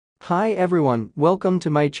Hi everyone, welcome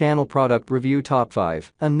to my channel Product Review Top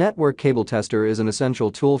 5. A network cable tester is an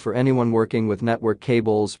essential tool for anyone working with network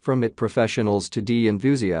cables, from IT professionals to DE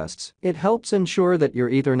enthusiasts. It helps ensure that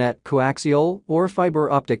your Ethernet, coaxial, or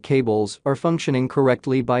fiber optic cables are functioning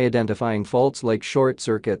correctly by identifying faults like short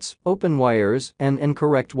circuits, open wires, and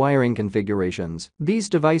incorrect wiring configurations. These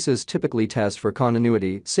devices typically test for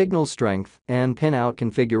continuity, signal strength, and pinout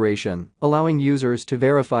configuration, allowing users to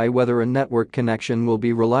verify whether a network connection will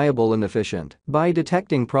be reliable and efficient. By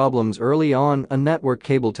detecting problems early on, a network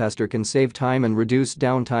cable tester can save time and reduce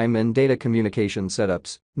downtime in data communication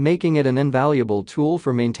setups, making it an invaluable tool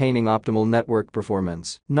for maintaining optimal network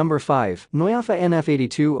performance. Number 5. Noyafa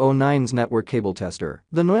NF8209's Network Cable Tester.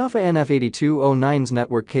 The Noyafa NF8209's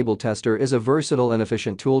Network Cable Tester is a versatile and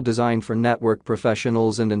efficient tool designed for network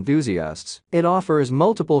professionals and enthusiasts. It offers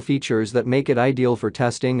multiple features that make it ideal for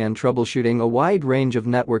testing and troubleshooting a wide range of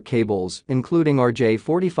network cables, including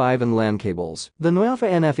RJ45 and LAN cables. The Noyafa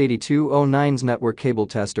NF8209's Network Cable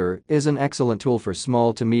Tester is an excellent tool for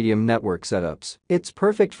small to medium network setups. It's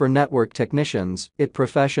perfect for network technicians, IT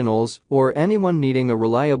professionals, or anyone needing a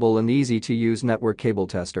reliable and easy-to-use network cable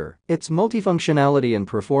tester. Its multifunctionality and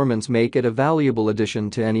performance make it a valuable addition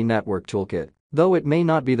to any network toolkit, though it may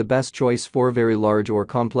not be the best choice for very large or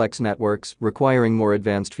complex networks requiring more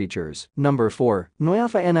advanced features. Number 4.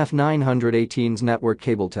 Noyafa NF918's Network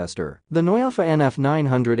Cable Tester. The Noyafa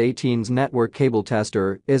NF918's Network Cable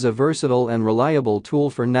Tester is a versatile and reliable tool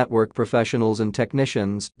for network professionals and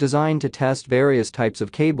technicians, designed to test various types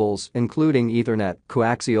of cables, including Ethernet,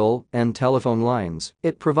 coaxial, and telephone lines.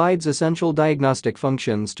 It provides essential diagnostic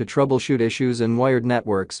functions to troubleshoot issues in wired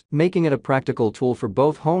networks, making it a practical tool for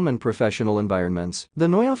both home and professional environments. The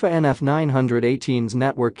Noyafa NF918's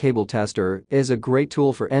Network Cable Tester is a great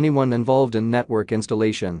tool for anyone involved in network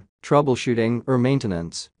installation, troubleshooting, or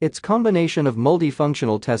maintenance. Its combination of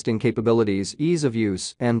multifunctional testing capabilities, ease of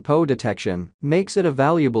use, and PO detection makes it a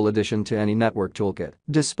valuable addition to any network toolkit.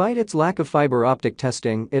 Despite its lack of fiber optic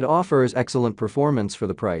testing, it offers excellent performance for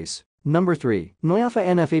the price. Number 3. Noyafa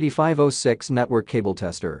NF8506 Network Cable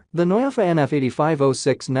Tester. The Noyafa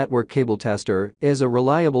NF8506 Network Cable Tester is a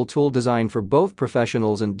reliable tool designed for both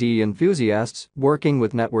professionals and DE enthusiasts working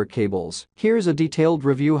with network cables. Here's a detailed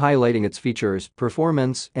review highlighting its features,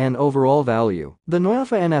 performance, and overall value. The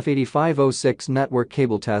Noyafa NF8506 Network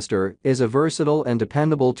Cable Tester is a versatile and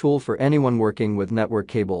dependable tool for anyone working with network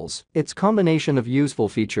cables. Its combination of useful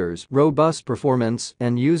features, robust performance,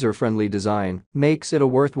 and user-friendly design makes it a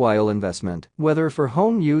worthwhile investment. Whether for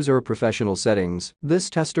home use or professional settings, this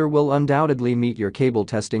tester will undoubtedly meet your cable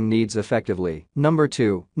testing needs effectively. Number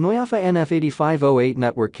 2. Noyafa NF8508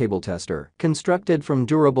 Network Cable Tester. Constructed from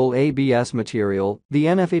durable ABS material, the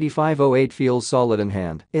NF8508 feels solid in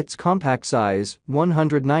hand. Its compact size,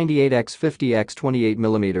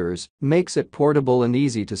 198x50x28mm, makes it portable and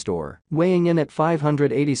easy to store. Weighing in at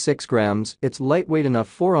 586 grams, it's lightweight enough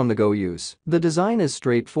for on-the-go use. The design is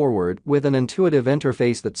straightforward, with an intuitive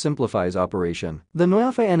interface that simplifies operation. The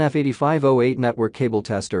Noyafa NF8508 Network Cable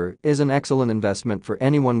Tester is an excellent investment for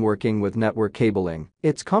anyone working with network cabling.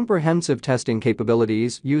 Its comprehensive testing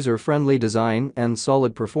capabilities, user-friendly design, and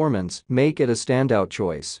solid performance make it a standout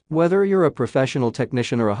choice. Whether you're a professional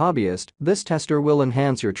technician or a hobbyist, this tester will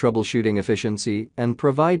enhance your troubleshooting efficiency and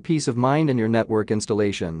provide peace of mind in your network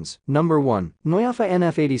installations. Number 1. Noyafa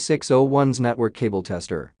NF8601's Network Cable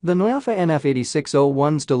Tester. The Noyafa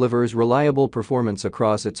NF8601's delivers reliable performance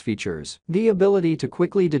across its features. The ability to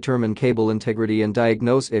quickly determine cable integrity and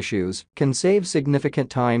diagnose issues can save significant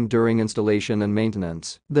time during installation and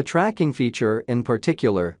maintenance. The tracking feature, in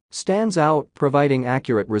particular, stands out, providing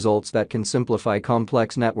accurate results that can simplify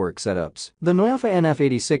complex network setups. The Noyafa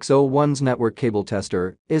NF8601's Network Cable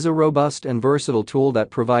Tester is a robust and versatile tool that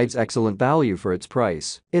provides excellent value for its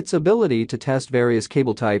price. Its ability to test various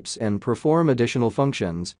cable types and perform additional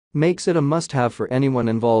functions makes it a must-have for anyone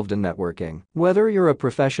involved in networking. Whether you're a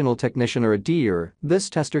professional technician or a DER, this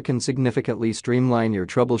tester can significantly streamline your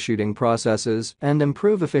troubleshooting processes and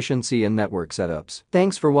improve efficiency in network setups.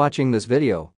 Thanks for watching this video.